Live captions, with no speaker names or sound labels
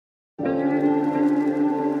Hello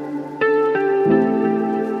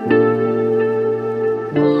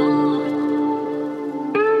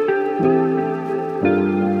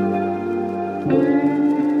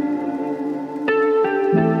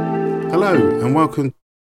and welcome to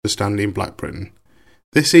Understanding Black Britain.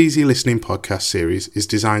 This easy listening podcast series is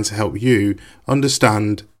designed to help you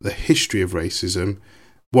understand the history of racism,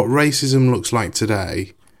 what racism looks like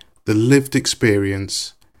today, the lived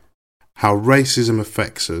experience, how racism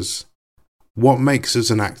affects us, what makes us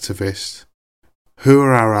an activist, who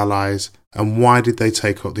are our allies, and why did they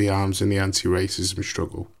take up the arms in the anti-racism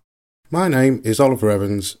struggle. My name is Oliver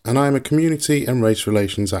Evans and I am a community and race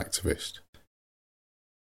relations activist.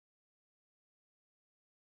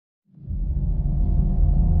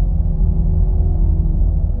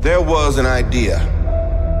 There was an idea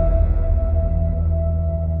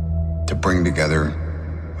to bring together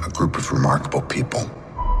a group of remarkable people,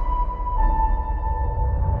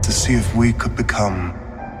 to see if we could become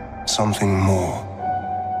something more.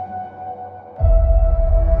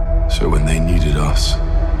 So when they needed us,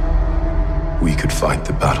 we could fight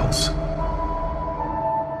the battles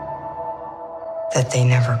that they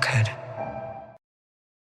never could.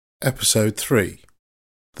 Episode 3.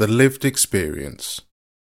 The Lived Experience.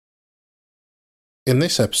 In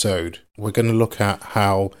this episode, we're going to look at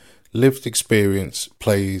how lived experience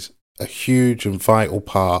plays a huge and vital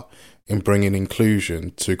part in bringing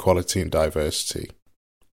inclusion to equality and diversity.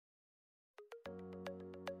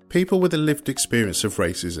 People with a lived experience of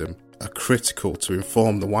racism are critical to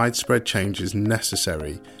inform the widespread changes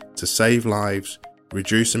necessary to save lives,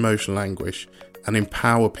 reduce emotional anguish, and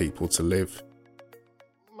empower people to live.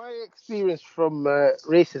 My experience from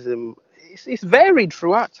racism, it's varied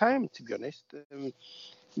throughout time, to be honest.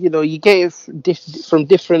 You get it from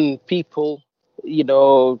different people.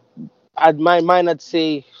 I'd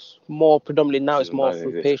say more predominantly now it's more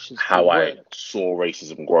from patients. How I saw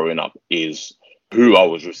racism growing up is who I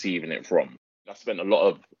was receiving it from. I spent a lot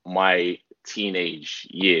of my teenage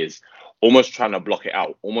years almost trying to block it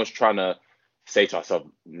out, almost trying to say to myself,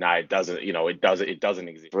 nah, it doesn't exist. Racism doesn't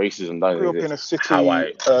exist. I grew up in a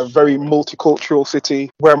city, a very multicultural city,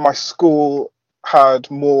 where my school had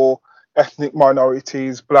more ethnic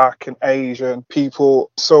minorities, Black and Asian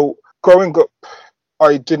people. So growing up,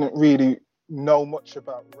 I didn't really know much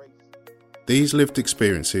about race. These lived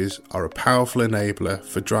experiences are a powerful enabler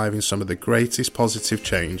for driving some of the greatest positive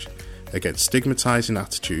change against stigmatising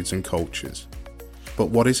attitudes and cultures. But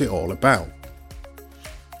what is it all about?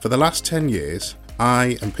 For the last 10 years,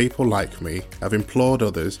 I and people like me have implored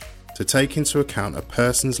others to take into account a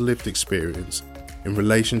person's lived experience in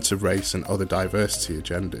relation to race and other diversity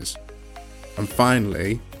agendas. And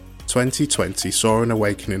finally, 2020 saw an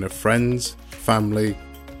awakening of friends, family,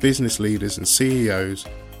 business leaders and CEOs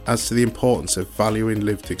as to the importance of valuing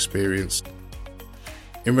lived experience.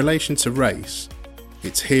 In relation to race,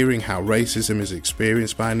 it's hearing how racism is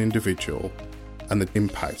experienced by an individual and the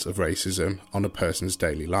impact of racism on a person's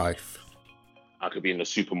daily life. I could be in the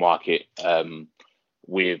supermarket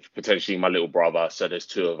with potentially my little brother, so there's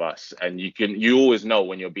two of us, and you always know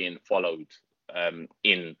when you're being followed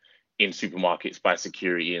in supermarkets by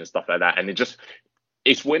security and stuff like that, and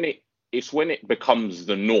it's when it becomes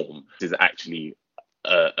the norm is actually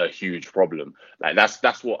a huge problem. Like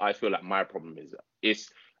that's what I feel like my problem is. It's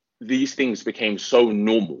these things became so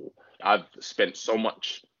normal. I've spent so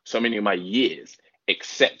many of my years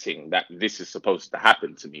accepting that this is supposed to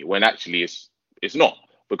happen to me when actually it's not,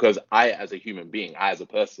 because I as a human being, I as a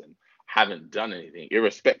person haven't done anything,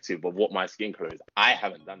 irrespective of what my skin color is. I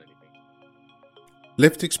haven't done anything.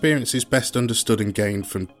 Lived experience is best understood and gained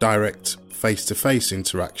from direct face-to-face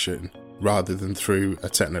interaction rather than through a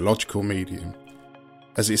technological medium,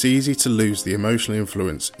 as it's easy to lose the emotional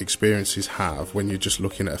influence experiences have when you're just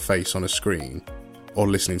looking at a face on a screen or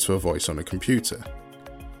listening to a voice on a computer.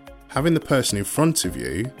 Having the person in front of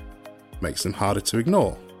you makes them harder to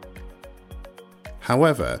ignore.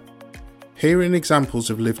 However, hearing examples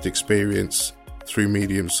of lived experience through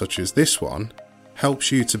mediums such as this one helps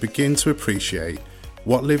you to begin to appreciate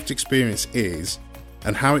what lived experience is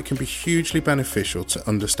and how it can be hugely beneficial to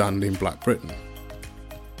understanding Black Britain.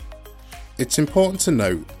 It's important to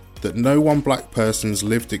note that no one Black person's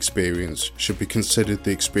lived experience should be considered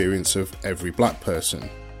the experience of every Black person,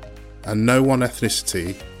 and no one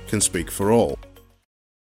ethnicity can speak for all.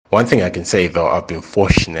 One thing I can say, though, I've been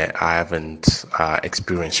fortunate. I haven't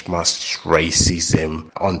experienced much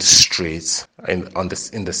racism on the streets, in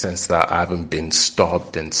the sense that I haven't been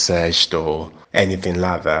stopped and searched or anything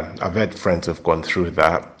like that. I've had friends who've gone through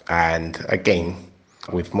that, and again,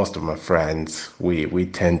 with most of my friends, we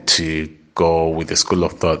tend to go with the school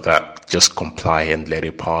of thought that just comply and let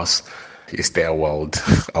it pass. It's their world.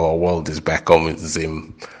 Our world is back on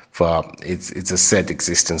Zim. But it's a sad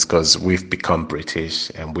existence because we've become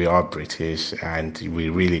British and we are British and we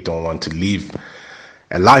really don't want to live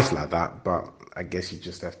a life like that. But I guess you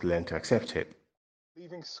just have to learn to accept it.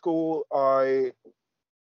 Leaving school, I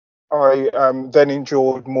then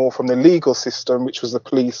endured more from the legal system, which was the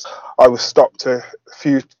police. I was stopped a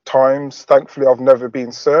few times. Thankfully, I've never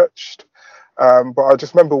been searched. But I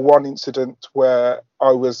just remember one incident where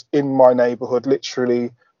I was in my neighbourhood,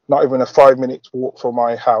 literally not even a 5-minute walk from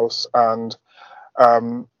my house, and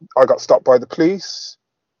I got stopped by the police,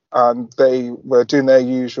 and they were doing their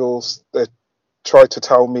usuals. They tried to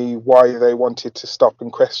tell me why they wanted to stop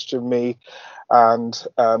and question me, and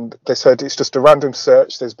they said it's just a random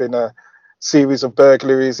search. There's been a series of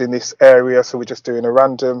burglaries in this area, so we're just doing a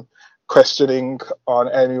random questioning on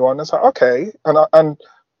anyone. I was like, okay, and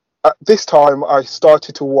at this time I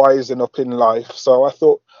started to wisen up in life, so I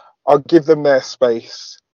thought I'll give them their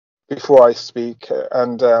space before I speak.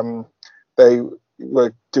 And they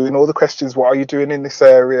were doing all the questions. What are you doing in this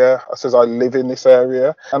area? I says, I live in this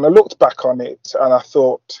area. And I looked back on it and I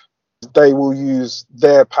thought they will use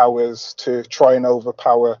their powers to try and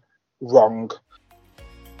overpower wrong.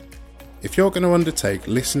 If you're going to undertake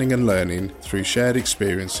listening and learning through shared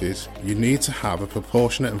experiences, you need to have a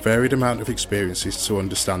proportionate and varied amount of experiences to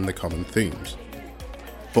understand the common themes.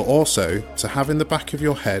 But also to have in the back of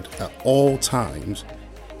your head at all times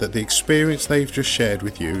that the experience they've just shared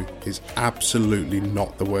with you is absolutely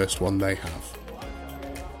not the worst one they have.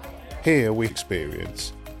 Here we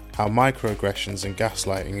experience how microaggressions and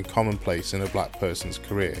gaslighting are commonplace in a black person's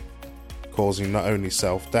career, causing not only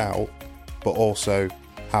self-doubt, but also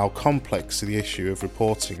how complex the issue of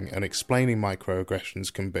reporting and explaining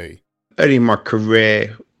microaggressions can be. Early in my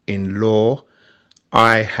career in law,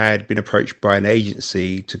 I had been approached by an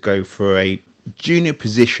agency to go for a junior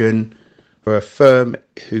position for a firm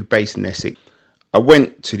who based in Essex. I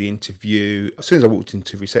went to the interview. As soon as I walked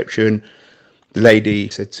into reception, the lady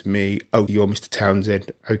said to me, "Oh, you're Mr.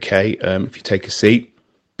 Townsend. Okay, if you take a seat."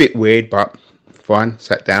 Bit weird, but fine.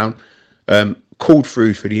 Sat down. Called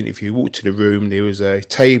through for the interview. Walked to the room. There was a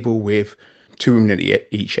table with 2 women at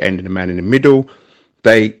each end and a man in the middle.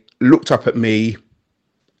 They looked up at me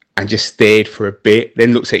and just stared for a bit,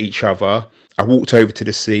 then looked at each other. I walked over to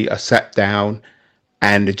the seat. I sat down.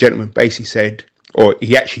 And the gentleman basically said, or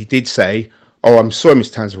he actually did say, "Oh, I'm sorry,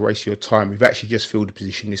 Mr. Townsend, for wasting your time. We've actually just filled the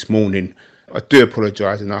position this morning. I do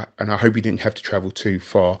apologise, and I hope you didn't have to travel too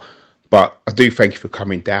far. But I do thank you for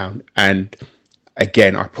coming down. And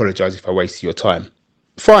again, I apologise if I wasted your time."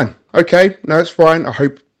 Fine. Okay. No, it's fine. I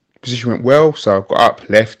hope the position went well. So I got up,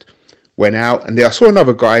 left, went out. And then I saw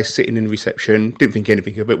another guy sitting in the reception. Didn't think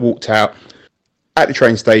anything of it. Walked out at the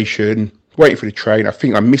train station. Waiting for the train. I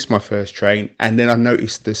think I missed my first train, and then I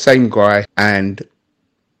noticed the same guy, and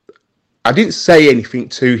I didn't say anything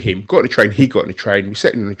to him. Got on the train, he got on the train, we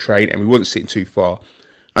sat in the train, and we wasn't sitting too far.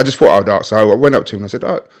 I just thought I would ask, so I went up to him and I said,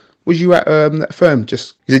 "Oh, was you at that firm?" He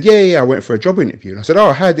said, yeah, I went for a job interview. And I said,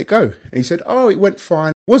 "Oh, how did it go?" And he said, "Oh, it went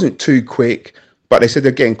fine. It wasn't too quick, but they said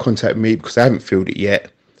they'd get in contact with me because they haven't filled it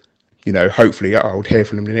yet. You know, hopefully I would hear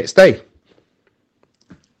from them the next day."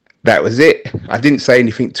 That was it. I didn't say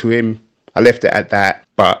anything to him. I left it at that,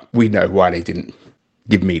 but we know why they didn't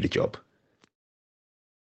give me the job.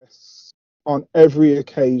 On every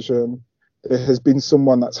occasion, there has been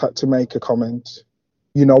someone that's had to make a comment.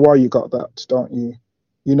 You know why you got that, don't you?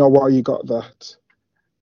 You know why you got that.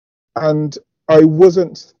 And I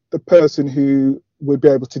wasn't the person who would be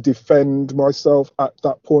able to defend myself at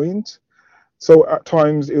that point. So at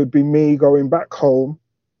times it would be me going back home,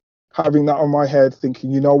 having that on my head,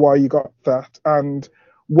 thinking, you know why you got that. And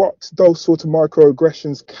what those sort of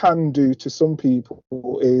microaggressions can do to some people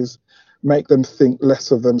is make them think less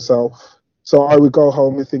of themselves. So I would go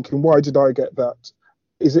home and thinking, why did I get that?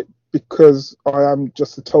 Is it because I am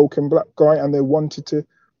just a token black guy and they wanted to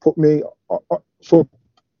put me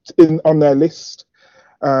on their list?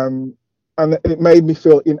 And it made me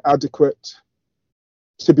feel inadequate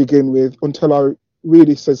to begin with, until I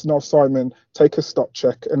really says, "No, Simon, take a stop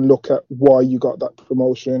check and look at why you got that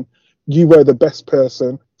promotion. You were the best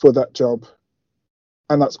person for that job."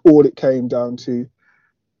 And that's all it came down to.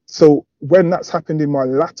 So when that's happened in my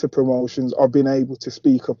latter promotions, I've been able to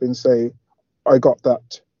speak up and say, I got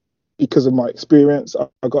that because of my experience.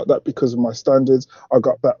 I got that because of my standards. I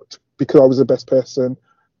got that because I was the best person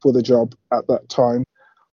for the job at that time.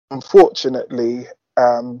 Unfortunately,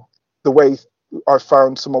 the way I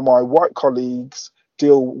found some of my white colleagues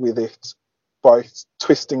deal with it by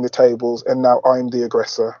twisting the tables, and now I'm the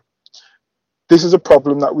aggressor. This is a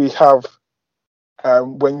problem that we have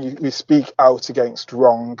When we speak out against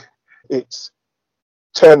wrong, it's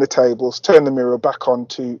turn the tables, turn the mirror back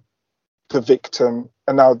onto the victim,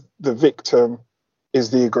 and now the victim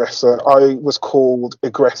is the aggressor. I was called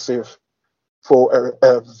aggressive for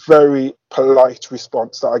a very polite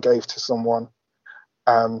response that I gave to someone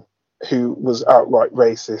who was outright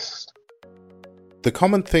racist. The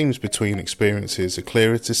common themes between experiences are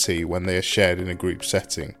clearer to see when they are shared in a group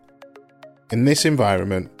setting. In this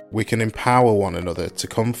environment, we can empower one another to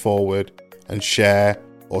come forward and share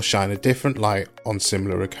or shine a different light on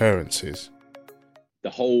similar occurrences. The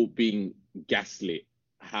whole being gaslit,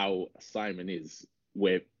 how Simon is,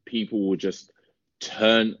 where people will just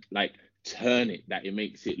turn it, that it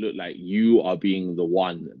makes it look like you are being the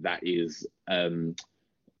one that is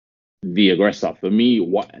the aggressor. For me,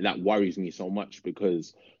 that worries me so much,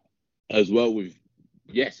 because as well with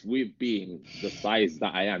being the size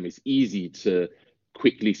that I am, it's easy to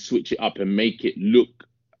quickly switch it up and make it look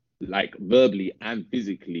like verbally and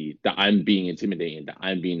physically that I'm being intimidating, that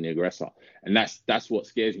I'm being the aggressor. And that's what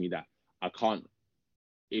scares me, that I can't,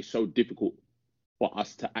 it's so difficult for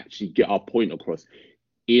us to actually get our point across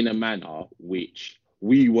in a manner which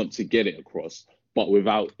we want to get it across, but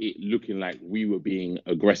without it looking like we were being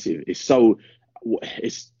aggressive. It's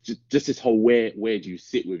just this whole, where do you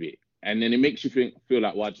sit with it? And then it makes you feel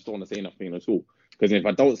like, well, I just don't want to say nothing at all. Because if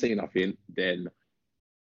I don't say nothing, then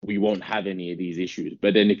we won't have any of these issues.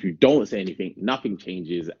 But then if you don't say anything, nothing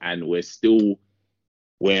changes, and we're still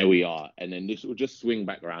where we are. And then this will just swing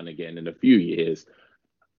back around again in a few years,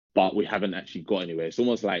 but we haven't actually got anywhere. It's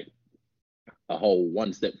almost like a whole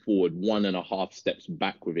one step forward, 1.5 steps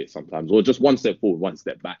back with it sometimes, or just one step forward, one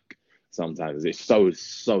step back sometimes. It's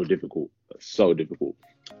so difficult, so difficult.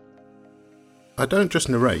 I don't just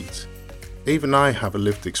narrate. Even I have a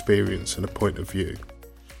lived experience and a point of view.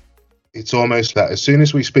 It's almost that as soon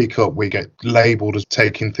as we speak up, we get labelled as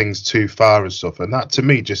taking things too far and stuff. And that, to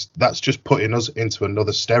me, that's just putting us into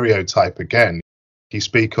another stereotype again. You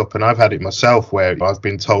speak up, and I've had it myself where I've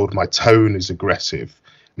been told my tone is aggressive,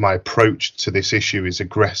 my approach to this issue is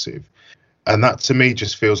aggressive. And that, to me,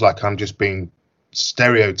 just feels like I'm just being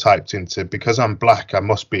stereotyped into, because I'm black, I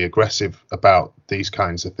must be aggressive about these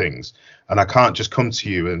kinds of things. And I can't just come to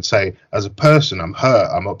you and say, as a person, I'm hurt,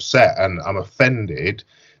 I'm upset, and I'm offended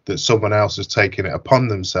that someone else has taken it upon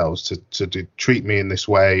themselves to treat me in this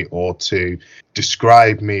way, or to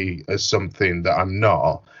describe me as something that I'm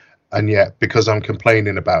not. And yet, because I'm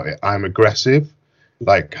complaining about it, I'm aggressive.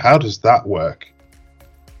 Like, how does that work?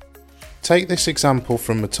 Take this example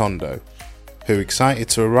from Matondo, who, excited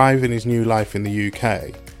to arrive in his new life in the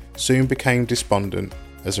UK, soon became despondent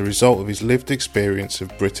as a result of his lived experience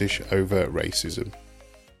of British overt racism.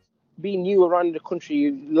 Being new around the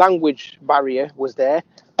country, language barrier was there.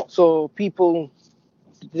 So people,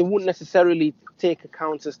 they wouldn't necessarily take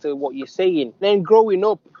account as to what you're saying. Then growing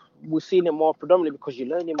up, we're seeing it more predominantly because you're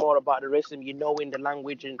learning more about the racism, you know, in the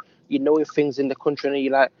language, and you know things in the country, and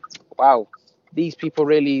you're like, wow, these people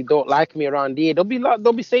really don't like me around here. They'll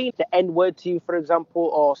be saying the N word to you, for example,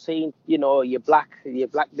 or saying, you know, you're black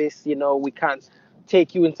this, you know, we can't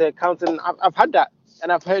take you into account. And I've had that,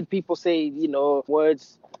 and I've heard people say, you know,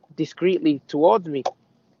 words discreetly towards me.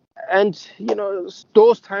 And, you know,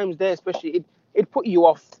 those times there, especially, it put you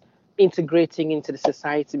off integrating into the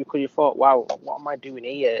society, because you thought, wow, what am I doing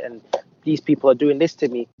here? And these people are doing this to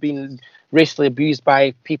me. Being racially abused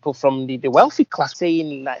by people from the wealthy class,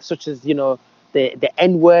 saying, like, such as, you know, the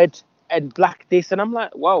N-word and black this. And I'm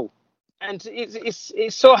like, wow. And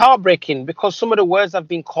it's so heartbreaking, because some of the words I've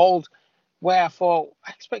been called where I thought,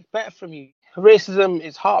 I expect better from you. Racism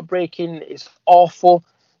is heartbreaking. It's awful.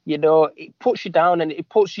 You know, it puts you down, and it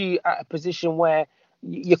puts you at a position where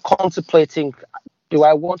you're contemplating, do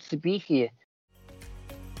I want to be here?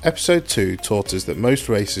 Episode 2 taught us that most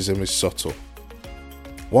racism is subtle.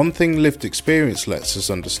 One thing lived experience lets us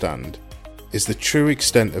understand is the true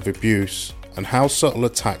extent of abuse, and how subtle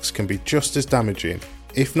attacks can be just as damaging,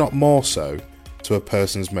 if not more so, to a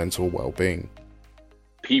person's mental well-being.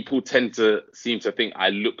 People tend to seem to think I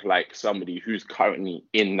look like somebody who's currently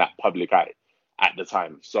in that public eye at the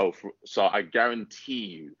time. So I guarantee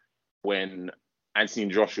you, when Anthony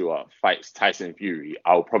Joshua fights Tyson Fury,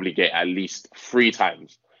 I'll probably get at least 3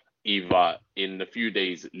 times, either in the few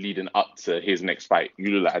days leading up to his next fight, you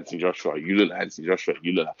look like Anthony Joshua, you look like Anthony Joshua,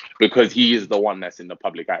 you look like, because he is the one that's in the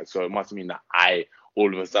public eye. So it must mean that I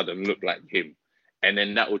all of a sudden look like him. And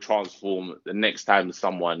then that will transform the next time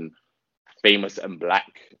someone famous and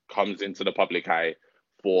black comes into the public eye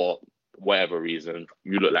for whatever reason,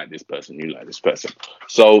 you look like this person, you look like this person.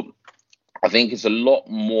 So I think it's a lot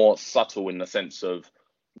more subtle in the sense of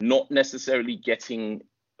not necessarily getting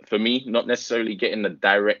for me, not necessarily getting the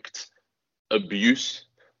direct abuse,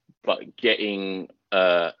 but getting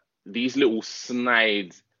these little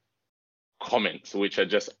snide comments which are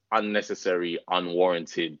just unnecessary,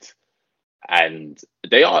 unwarranted, and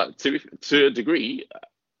they are to a degree,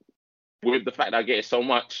 with the fact that I get it so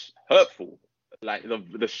much, hurtful. Like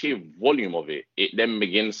the sheer volume of it then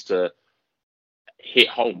begins to hit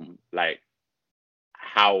home, like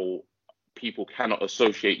how people cannot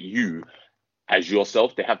associate you as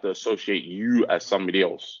yourself. They have to associate you as somebody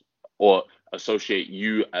else, or associate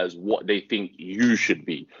you as what they think you should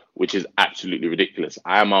be, which is absolutely ridiculous.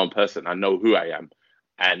 I am my own person. I know who I am,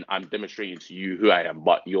 and I'm demonstrating to you who I am,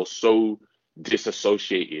 but you're so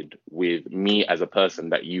disassociated with me as a person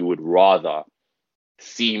that you would rather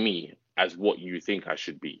see me as what you think I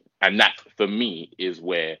should be. And that, for me, is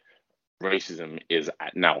where racism is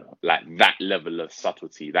at now, like that level of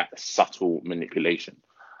subtlety, that subtle manipulation.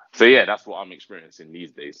 So yeah, that's what I'm experiencing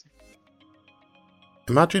these days.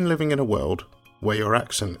 Imagine living in a world where your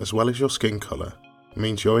accent as well as your skin colour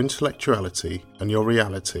means your intellectuality and your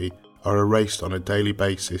reality are erased on a daily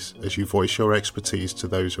basis as you voice your expertise to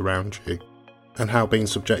those around you, and how being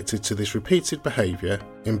subjected to this repeated behaviour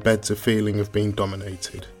embeds a feeling of being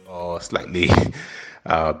dominated. Or slightly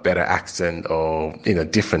better accent, or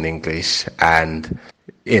different English, and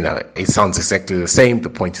it sounds exactly the same, the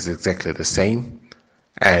point is exactly the same,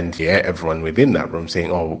 and everyone within that room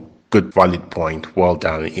saying, oh, good, valid point, well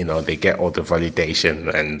done, they get all the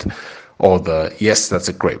validation and all the, yes, that's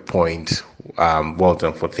a great point, well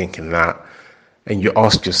done for thinking that. And you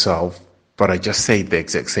ask yourself, but I just said the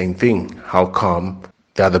exact same thing, how come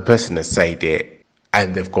the other person has said it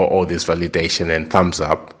and they've got all this validation and thumbs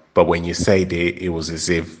up, but when you said it, it was as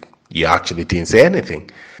if you actually didn't say anything?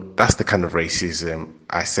 That's the kind of racism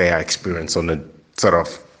I say I experience on a sort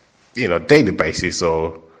of, daily basis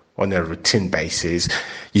or on a routine basis.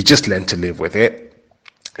 You just learn to live with it.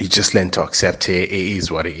 You just learn to accept it. It is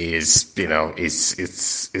what it is.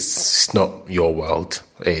 It's not your world.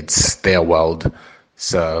 It's their world.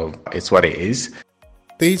 So it's what it is.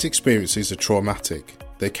 These experiences are traumatic.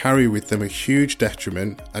 They carry with them a huge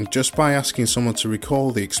detriment, and just by asking someone to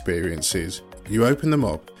recall the experiences, you open them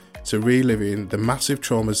up to reliving the massive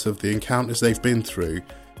traumas of the encounters they've been through.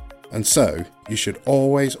 And so, you should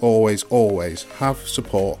always, always, always have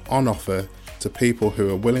support on offer to people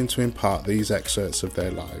who are willing to impart these excerpts of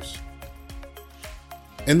their lives.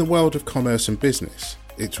 In the world of commerce and business,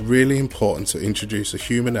 it's really important to introduce a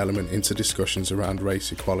human element into discussions around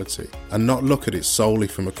race equality, and not look at it solely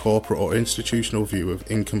from a corporate or institutional view of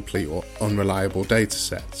incomplete or unreliable data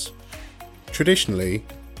sets. Traditionally,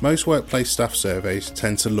 most workplace staff surveys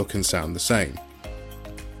tend to look and sound the same.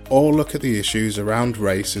 All look at the issues around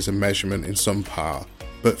race as a measurement in some part,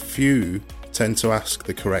 but few tend to ask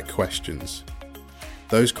the correct questions.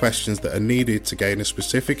 Those questions that are needed to gain a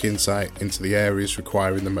specific insight into the areas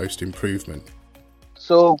requiring the most improvement.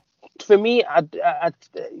 So for me, I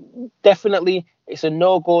definitely, it's a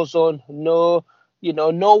no-go zone. No,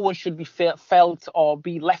 no one should be felt or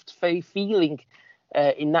be left feeling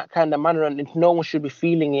in that kind of manner, and no one should be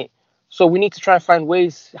feeling it. So we need to try and find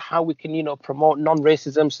ways how we can, promote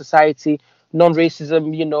non-racism society,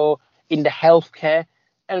 non-racism, in the healthcare,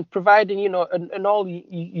 and providing, an all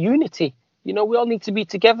unity. We all need to be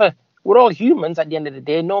together. We're all humans at the end of the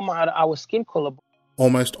day, no matter our skin colour.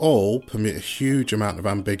 Almost all permit a huge amount of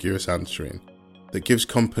ambiguous answering that gives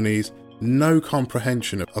companies no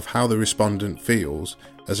comprehension of how the respondent feels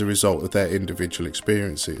as a result of their individual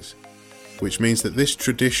experiences, which means that this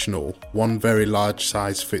traditional one very large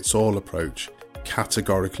size fits all approach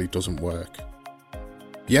categorically doesn't work.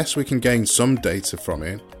 Yes, we can gain some data from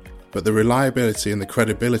it, but the reliability and the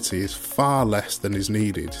credibility is far less than is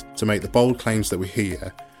needed to make the bold claims that we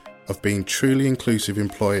hear of being truly inclusive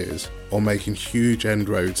employers or making huge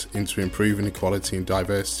inroads into improving equality and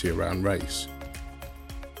diversity around race.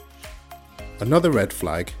 Another red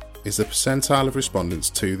flag is the percentile of respondents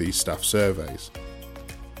to these staff surveys.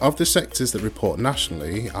 Of the sectors that report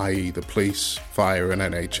nationally, i.e. the police, fire and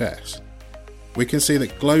NHS, we can see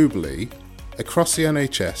that globally, across the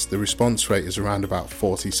NHS, the response rate is around about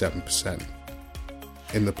 47%.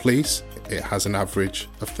 In the police, it has an average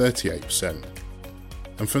of 38%.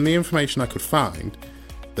 And from the information I could find,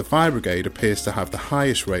 the fire brigade appears to have the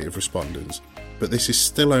highest rate of respondents, but this is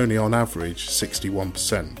still only on average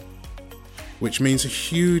 61%. Which means a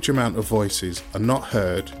huge amount of voices are not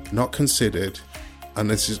heard, not considered,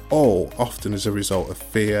 and this is all often as a result of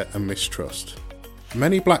fear and mistrust.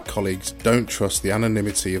 Many black colleagues don't trust the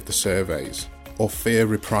anonymity of the surveys, or fear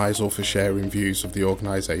reprisal for sharing views of the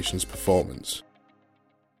organisation's performance.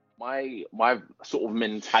 My sort of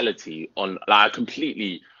mentality on, like,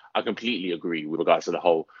 I completely agree with regards to the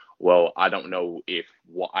whole, well, I don't know if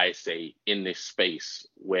what I say in this space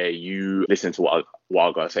where you listen to what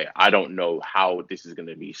I'm going to say, I don't know how this is going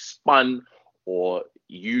to be spun or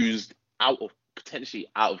used potentially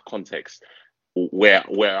out of context where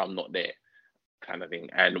I'm not there, kind of thing,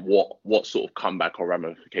 and what sort of comeback or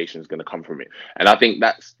ramification is going to come from it. And I think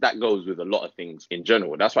that goes with a lot of things in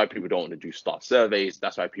general. That's why people don't want to do staff surveys.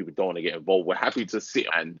 That's why people don't want to get involved. We're happy to sit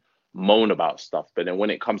and moan about stuff, but then when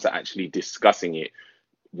it comes to actually discussing it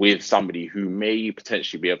with somebody who may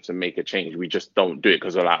potentially be able to make a change, we just don't do it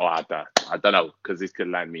because we're like, I don't know, because this could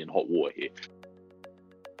land me in hot water here.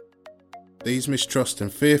 These mistrust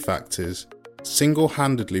and fear factors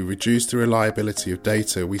single-handedly reduce the reliability of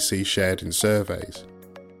data we see shared in surveys.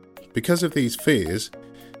 Because of these fears,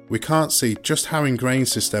 we can't see just how ingrained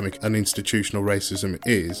systemic and institutional racism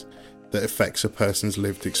is that affects a person's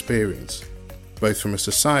lived experience, both from a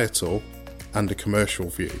societal and a commercial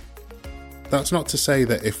view. That's not to say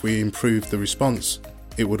that if we improved the response,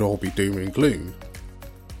 it would all be doom and gloom.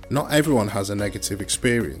 Not everyone has a negative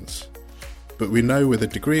experience, but we know with a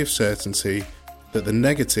degree of certainty that the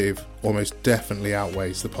negative almost definitely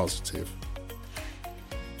outweighs the positive.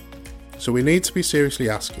 So we need to be seriously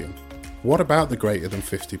asking, what about the greater than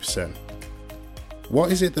 50%?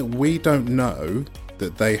 What is it that we don't know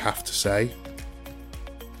that they have to say?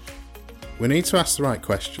 We need to ask the right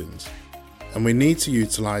questions, and we need to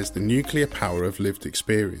utilise the nuclear power of lived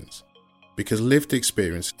experience, because lived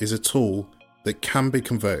experience is a tool that can be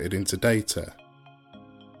converted into data.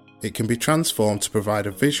 It can be transformed to provide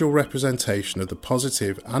a visual representation of the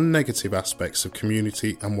positive and negative aspects of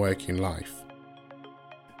community and working life.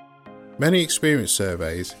 Many experience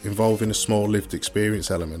surveys involving a small lived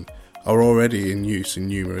experience element are already in use in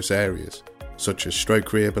numerous areas, such as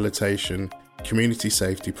stroke rehabilitation, community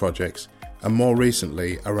safety projects, and more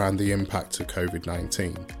recently around the impact of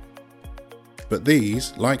COVID-19. But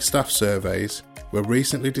these, like staff surveys, were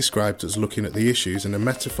recently described as looking at the issues in a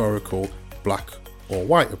metaphorical black or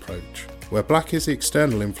white approach, where black is the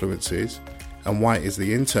external influences and white is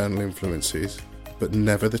the internal influences, but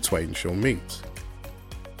never the twain shall meet.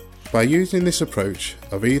 By using this approach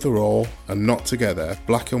of either or and not together,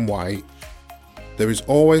 black and white, there is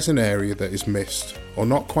always an area that is missed or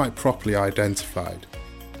not quite properly identified,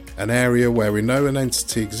 an area where we know an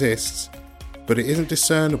entity exists, but it isn't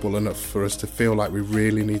discernible enough for us to feel like we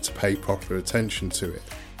really need to pay proper attention to it.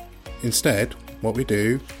 Instead, what we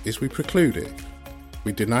do is we preclude it.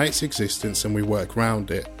 We deny its existence and we work round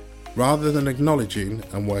it, rather than acknowledging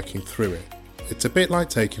and working through it. It's a bit like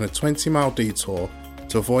taking a 20-mile detour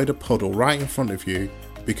to avoid a puddle right in front of you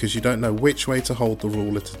because you don't know which way to hold the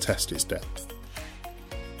ruler to test its depth.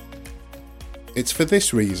 It's for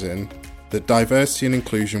this reason that diversity and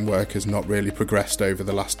inclusion work has not really progressed over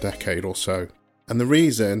the last decade or so, and the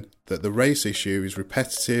reason that the race issue is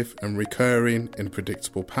repetitive and recurring in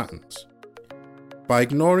predictable patterns. By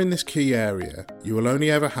ignoring this key area, you will only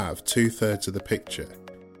ever have 2/3 of the picture.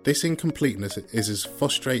 This incompleteness is as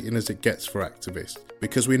frustrating as it gets for activists,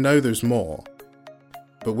 because we know there's more,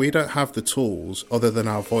 but we don't have the tools other than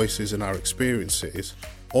our voices and our experiences,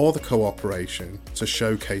 or the cooperation to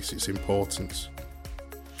showcase its importance.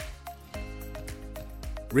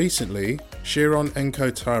 Recently, Shiron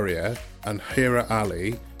Enkotaria and Hira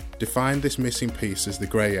Ali defined this missing piece as the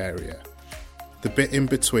grey area, the bit in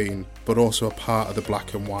between but also a part of the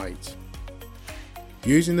black and white.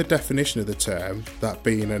 Using the definition of the term, that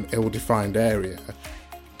being an ill-defined area,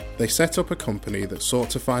 they set up a company that sought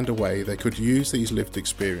to find a way they could use these lived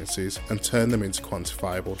experiences and turn them into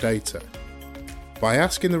quantifiable data. By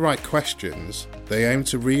asking the right questions, they aim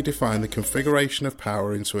to redefine the configuration of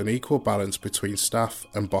power into an equal balance between staff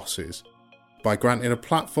and bosses, by granting a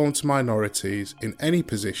platform to minorities in any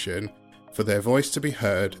position for their voice to be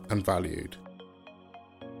heard and valued.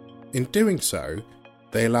 In doing so,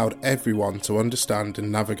 they allowed everyone to understand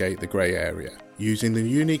and navigate the grey area, using the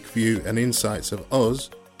unique view and insights of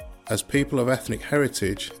us as people of ethnic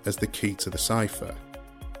heritage as the key to the cipher.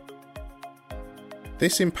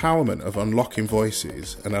 This empowerment of unlocking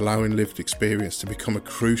voices and allowing lived experience to become a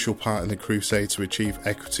crucial part in the crusade to achieve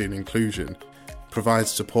equity and inclusion provides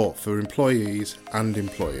support for employees and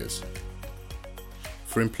employers.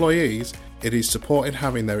 For employees, it is support in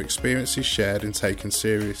having their experiences shared and taken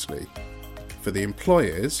seriously. For the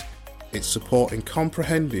employers, it's support in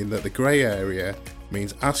comprehending that the grey area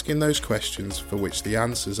means asking those questions for which the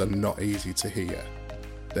answers are not easy to hear.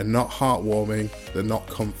 They're not heartwarming, they're not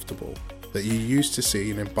comfortable, that you're used to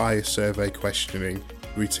seeing in biased survey questioning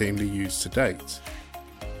routinely used to date.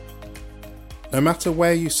 No matter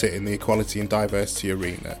where you sit in the equality and diversity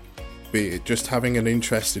arena, be it just having an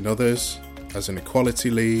interest in others, as an equality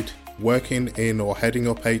lead, working in or heading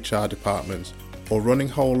up HR departments, or running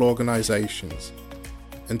whole organisations,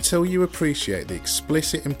 until you appreciate the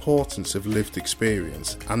explicit importance of lived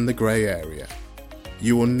experience and the grey area,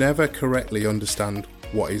 you will never correctly understand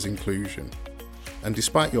what is inclusion. And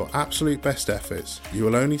despite your absolute best efforts, you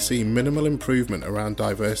will only see minimal improvement around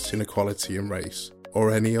diversity and equality and race,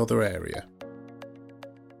 or any other area.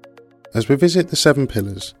 As we visit the 7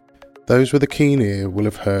 pillars, those with a keen ear will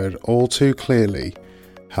have heard all too clearly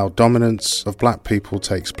how dominance of black people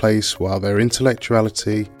takes place while their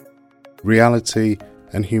intellectuality, reality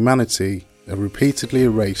and humanity are repeatedly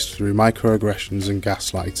erased through microaggressions and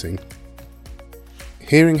gaslighting.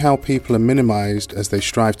 Hearing how people are minimised as they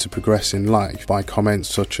strive to progress in life by comments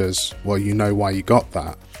such as, "Well, you know why you got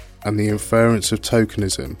that," and the inference of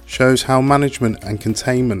tokenism shows how management and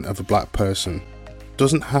containment of a black person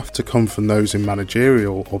doesn't have to come from those in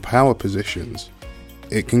managerial or power positions.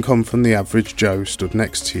 It can come from the average Joe stood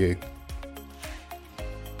next to you.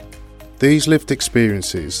 These lived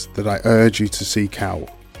experiences that I urge you to seek out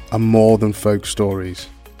are more than folk stories.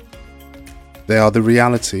 They are the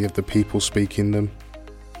reality of the people speaking them.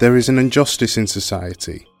 There is an injustice in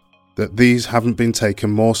society that these haven't been taken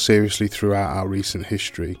more seriously throughout our recent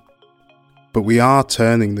history. But we are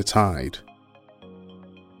turning the tide.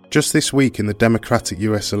 Just this week in the Democratic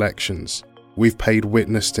US elections, we've paid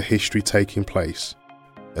witness to history taking place,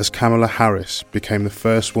 as Kamala Harris became the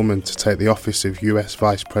first woman to take the office of US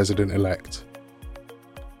Vice President-elect.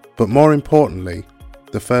 But more importantly,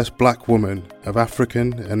 the first black woman of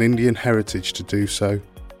African and Indian heritage to do so.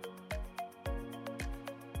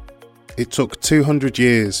 It took 200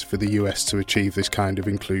 years for the US to achieve this kind of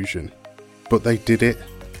inclusion, but they did it.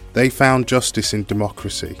 They found justice in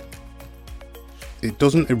democracy. It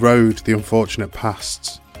doesn't erode the unfortunate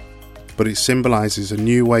pasts, but it symbolises a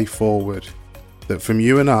new way forward, that from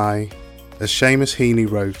you and I, as Seamus Heaney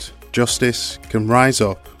wrote, justice can rise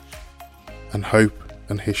up and hope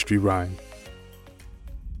and history rhyme.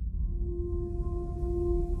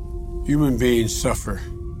 Human beings suffer.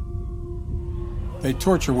 They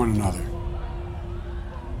torture one another.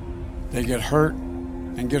 They get hurt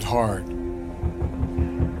and get hard.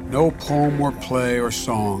 No poem or play or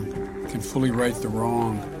song can fully right the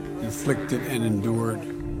wrong inflicted and endured.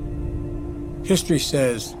 History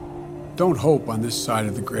says, don't hope on this side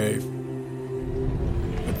of the grave.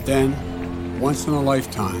 But then, once in a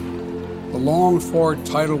lifetime, the longed-for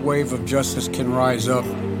tidal wave of justice can rise up,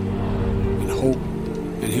 and hope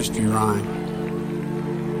and history rhyme.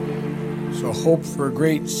 So hope for a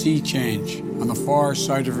great sea change on the far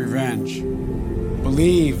side of revenge.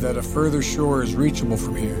 Believe that a further shore is reachable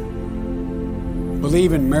from here.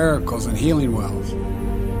 Believe in miracles and healing wells.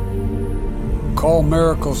 Call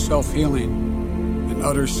miracles self-healing and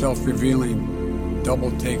utter self-revealing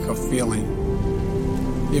double take of feeling.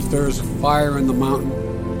 If there is a fire in the mountain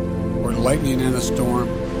or lightning in a storm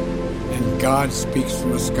and God speaks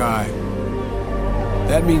from the sky,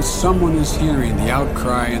 that means someone is hearing the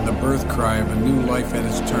outcry and the birth cry of a new life at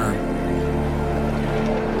its turn.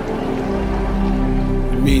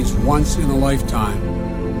 It means once in a lifetime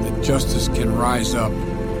that justice can rise up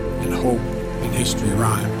and hope and history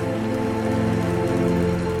rhyme.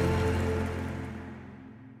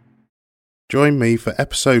 Join me for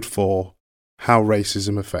episode 4, How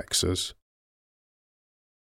Racism Affects Us.